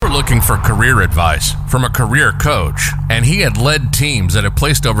looking for career advice from a career coach, and he had led teams that have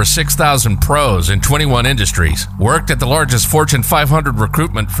placed over 6,000 pros in 21 industries, worked at the largest Fortune 500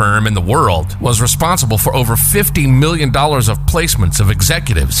 recruitment firm in the world, was responsible for over $50 million of placements of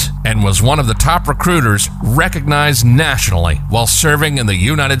executives, and was one of the top recruiters recognized nationally while serving in the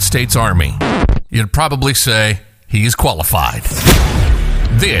United States Army. You'd probably say he's qualified.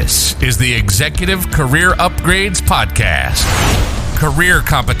 This is the Executive Career Upgrades Podcast. Career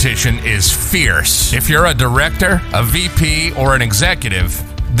competition is fierce. If you're a director, a VP, or an executive,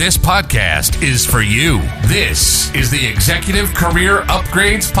 this podcast is for you. This is the Executive Career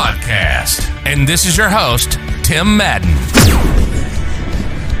Upgrades Podcast. And this is your host, Tim Madden.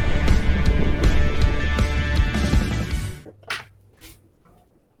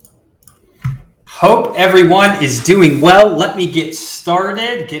 Hope everyone is doing well. Let me get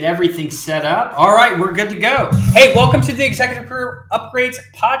started, get everything set up. All right, we're good to go. Hey, welcome to the Executive Career Upgrades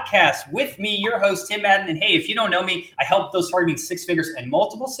Podcast with me, your host, Tim Madden. And hey, if you don't know me, I help those targeting six figures and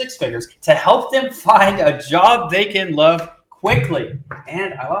multiple six figures to help them find a job they can love quickly.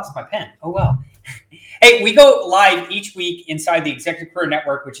 And I lost my pen. Oh, well. Hey, we go live each week inside the Executive Career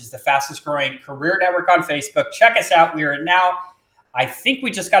Network, which is the fastest growing career network on Facebook. Check us out. We are now, I think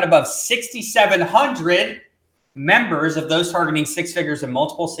we just got above 6,700 members of those targeting six figures and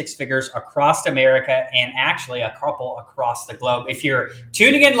multiple six figures across America and actually a couple across the globe. If you're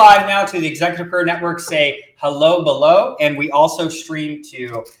tuning in live now to the Executive Career Network, say hello below. And we also stream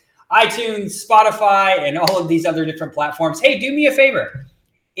to iTunes, Spotify, and all of these other different platforms. Hey, do me a favor.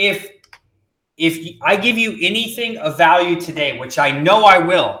 If I give you anything of value today, which I know I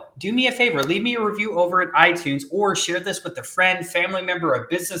will, do me a favor, leave me a review over at iTunes or share this with a friend, family member, a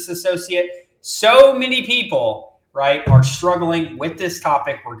business associate. So many people, right, are struggling with this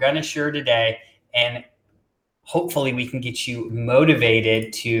topic we're going to share today. And hopefully we can get you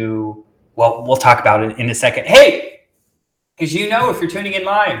motivated to, well, we'll talk about it in a second. Hey, because you know, if you're tuning in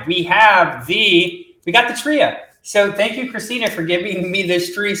live, we got the tree up. So thank you, Christina, for giving me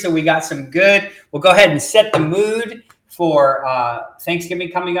this tree. So we got some good. We'll go ahead and set the mood for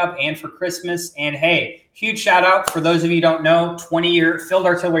Thanksgiving coming up and for Christmas. And hey, huge shout out for those of you who don't know, 20-year Field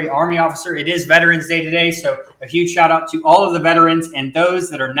Artillery Army officer. It is Veterans Day today. So a huge shout out to all of the veterans and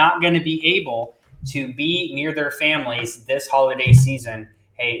those that are not going to be able to be near their families this holiday season.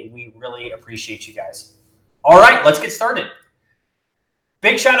 Hey, we really appreciate you guys. All right, let's get started.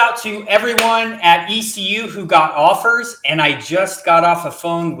 Big shout out to everyone at ECU who got offers. And I just got off a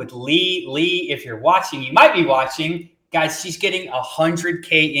phone with Lee. Lee, if you're watching, you might be watching. Guys, she's getting a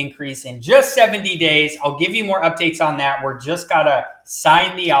 100K increase in just 70 days. I'll give you more updates on that. We're just got to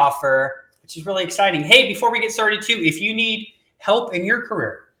sign the offer, which is really exciting. Hey, before we get started too, if you need help in your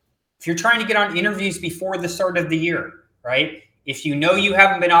career, if you're trying to get on interviews before the start of the year, right? If you know you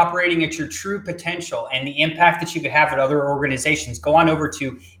haven't been operating at your true potential and the impact that you could have at other organizations, go on over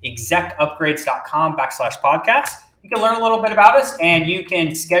to execupgrades.com/podcast. You can learn a little bit about us and you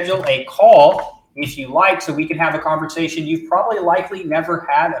can schedule a call if you like, so we can have a conversation you've probably likely never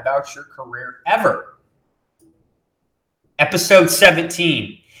had about your career ever. Episode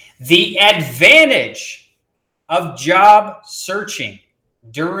 17, the advantage of job searching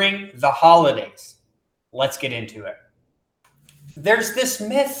during the holidays. Let's get into it. There's this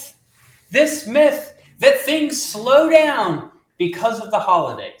myth that things slow down because of the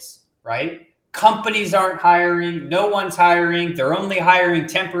holidays, right? Companies aren't hiring, no one's hiring, they're only hiring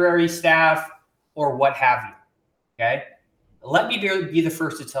temporary staff or what have you, okay? Let me be the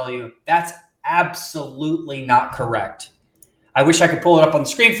first to tell you that's absolutely not correct. I wish I could pull it up on the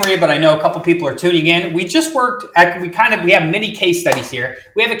screen for you, but I know a couple people are tuning in. We just we have many case studies here.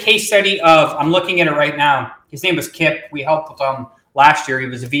 We have a case study of, I'm looking at it right now. His name was Kip. We helped with him last year. He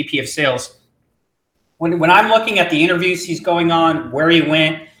was a VP of sales. When I'm looking at the interviews he's going on, where he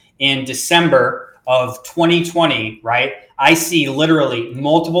went in December of 2020, right? I see literally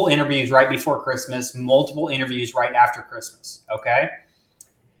multiple interviews right before Christmas, multiple interviews right after Christmas, okay?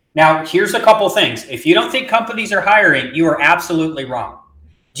 Now, here's a couple things. If you don't think companies are hiring, you are absolutely wrong.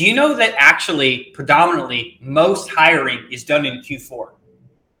 Do you know that actually, predominantly, most hiring is done in Q4?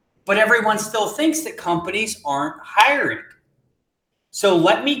 But everyone still thinks that companies aren't hiring. So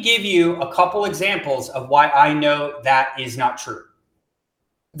let me give you a couple examples of why I know that is not true.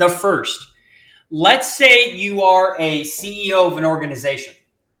 The first, let's say you are a CEO of an organization.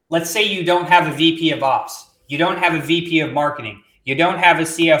 Let's say you don't have a VP of ops. You don't have a VP of marketing. You don't have a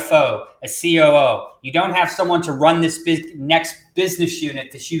CFO, a COO. You don't have someone to run this next business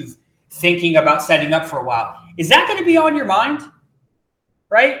unit that you've thinking about setting up for a while. Is that going to be on your mind?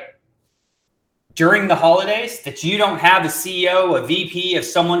 Right? during the holidays that you don't have a CEO, a VP, of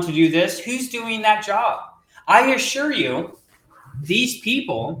someone to do this? Who's doing that job? I assure you, these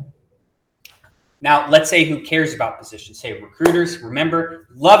people, now let's say who cares about positions, say recruiters. Remember,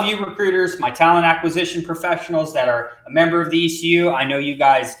 love you recruiters, my talent acquisition professionals that are a member of the ECU. I know you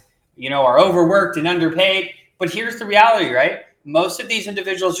guys, are overworked and underpaid, but here's the reality, right? Most of these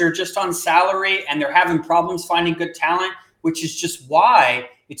individuals are just on salary and they're having problems finding good talent, which is just why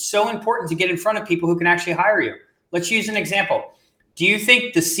it's so important to get in front of people who can actually hire you. Let's use an example. Do you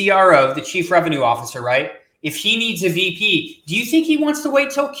think the CRO, the Chief Revenue Officer, right? If he needs a VP, do you think he wants to wait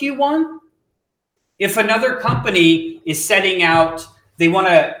till Q1? If another company is setting out, they want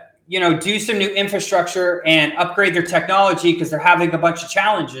to, do some new infrastructure and upgrade their technology because they're having a bunch of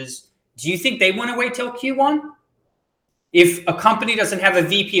challenges, do you think they want to wait till Q1? If a company doesn't have a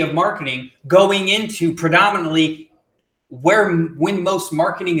VP of marketing going into predominantly when most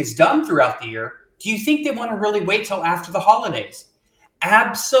marketing is done throughout the year, do you think they want to really wait till after the holidays?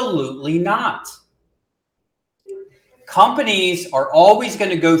 Absolutely not. Companies are always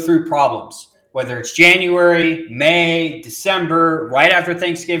going to go through problems, whether it's January, May, December, right after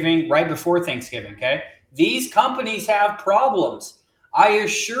Thanksgiving, right before Thanksgiving, okay? These companies have problems. I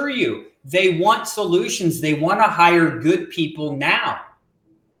assure you, they want solutions. They want to hire good people now,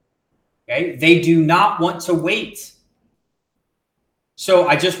 okay? They do not want to wait. So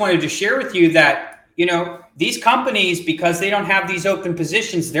I just wanted to share with you that, these companies, because they don't have these open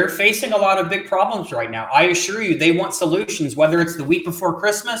positions, they're facing a lot of big problems right now. I assure you, they want solutions, whether it's the week before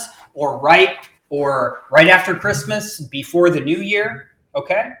Christmas or right after Christmas, before the new year,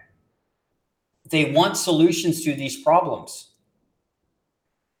 okay? They want solutions to these problems.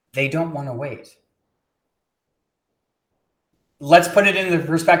 They don't want to wait. Let's put it in the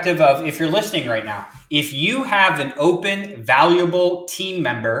perspective of, if you're listening right now, if you have an open, valuable team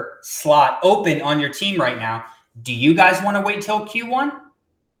member slot open on your team right now, do you guys want to wait till Q1?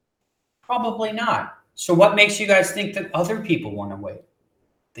 Probably not. So what makes you guys think that other people want to wait?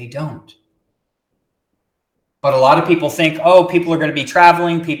 They don't. But a lot of people think, people are going to be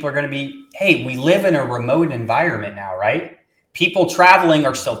traveling. People are going to be, hey, we live in a remote environment now, right? People traveling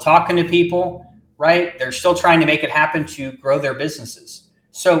are still talking to people, right? They're still trying to make it happen to grow their businesses.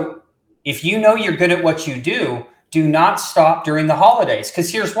 So if you know you're good at what you do, do not stop during the holidays.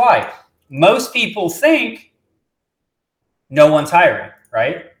 Because here's why. Most people think no one's hiring,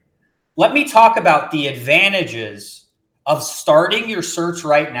 right? Let me talk about the advantages of starting your search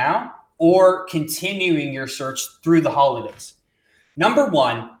right now or continuing your search through the holidays. Number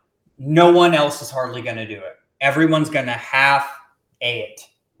one, no one else is hardly going to do it. Everyone's going to half-a it,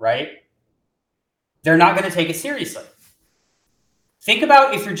 right? They're not going to take it seriously. Think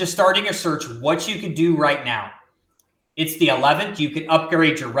about, if you're just starting a search, what you could do right now. It's the 11th. You can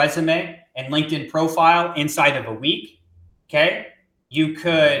upgrade your resume and LinkedIn profile inside of a week. Okay. You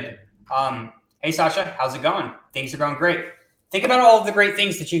could, hey, Sasha, how's it going? Things are going great. Think about all of the great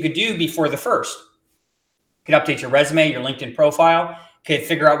things that you could do before the 1st. You could update your resume, your LinkedIn profile. Could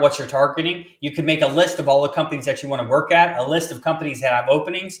figure out what you're targeting. You could make a list of all the companies that you want to work at, a list of companies that have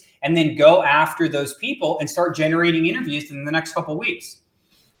openings, and then go after those people and start generating interviews in the next couple of weeks.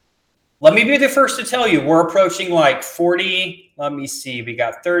 Let me be the first to tell you, we're approaching like 40, let me see, we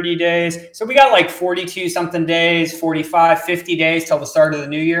got 30 days. So we got like 42 something days, 45, 50 days till the start of the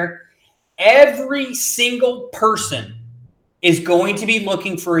new year. Every single person is going to be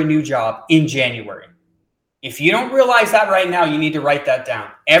looking for a new job in January. If you don't realize that right now, you need to write that down.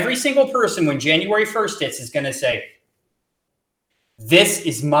 Every single person, when January 1st hits, is going to say, this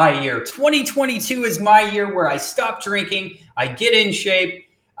is my year. 2022 is my year where I stop drinking, I get in shape,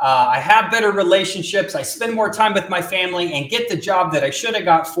 I have better relationships, I spend more time with my family, and get the job that I should have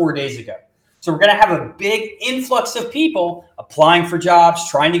got 4 days ago. So we're going to have a big influx of people applying for jobs,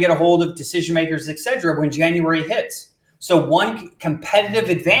 trying to get a hold of decision makers, etc. when January hits. So one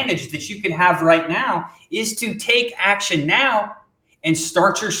competitive advantage that you can have right now is to take action now and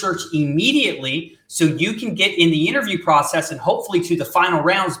start your search immediately so you can get in the interview process and hopefully to the final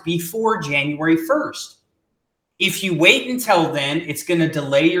rounds before January 1st. If you wait until then, it's going to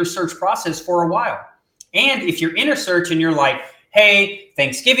delay your search process for a while. And if you're in a search and you're like, hey,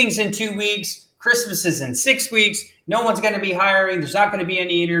 Thanksgiving's in 2 weeks, Christmas is in 6 weeks, no one's going to be hiring, there's not going to be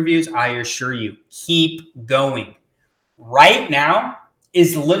any interviews, I assure you, keep going. Right now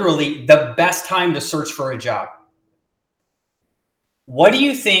is literally the best time to search for a job. What do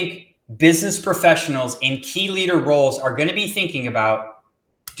you think business professionals in key leader roles are going to be thinking about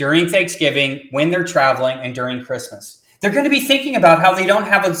during Thanksgiving, when they're traveling, and during Christmas? They're going to be thinking about how they don't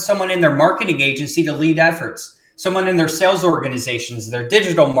have someone in their marketing agency to lead efforts. someone in their sales organizations, their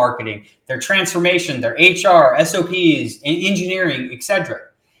digital marketing, their transformation, their HR, SOPs, engineering, etc.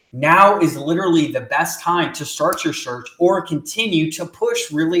 Now is literally the best time to start your search or continue to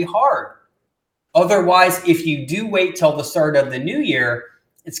push really hard. Otherwise, if you do wait till the start of the new year,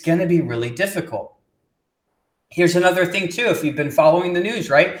 it's going to be really difficult. Here's another thing too. If you've been following the news,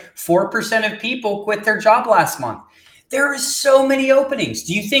 right? 4% of people quit their job last month. There are so many openings.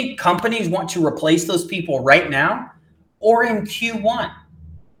 Do you think companies want to replace those people right now or in Q1,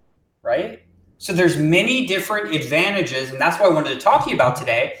 right? So there's many different advantages, and that's what I wanted to talk to you about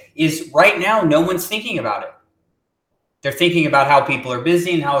today is right now, no one's thinking about it. They're thinking about how people are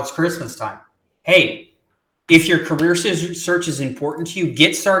busy and how it's Christmas time. Hey, if your career search is important to you,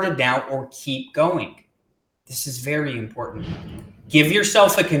 get started now or keep going. This is very important. Give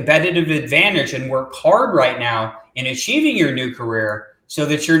yourself a competitive advantage and work hard right now in achieving your new career so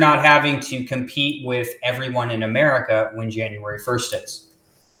that you're not having to compete with everyone in America when January 1st is.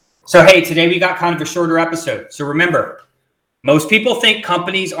 So, hey, today we got kind of a shorter episode. So remember, most people think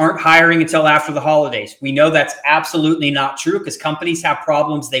companies aren't hiring until after the holidays. We know that's absolutely not true because companies have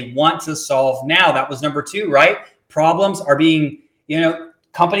problems they want to solve now. That was number 2, right? Problems are being,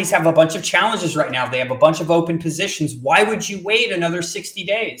 companies have a bunch of challenges right now. They have a bunch of open positions. Why would you wait another 60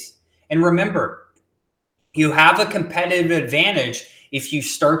 days? And remember, you have a competitive advantage if you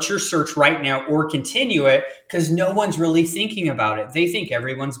start your search right now or continue it because no one's really thinking about it. They think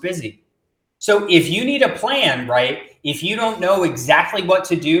everyone's busy. So if you need a plan, right, if you don't know exactly what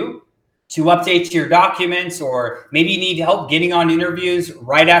to do to update your documents, or maybe you need help getting on interviews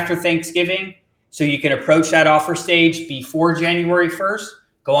right after Thanksgiving so you can approach that offer stage before January 1st,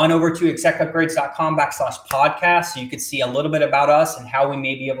 go on over to execupgrades.com/podcast so you can see a little bit about us and how we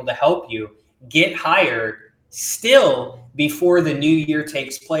may be able to help you get hired still before the new year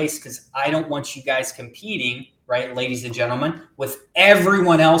takes place, because I don't want you guys competing, right, ladies and gentlemen, with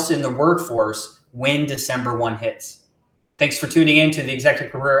everyone else in the workforce when December 1 hits. Thanks for tuning in to the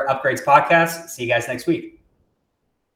Executive Career Upgrades Podcast. See you guys next week.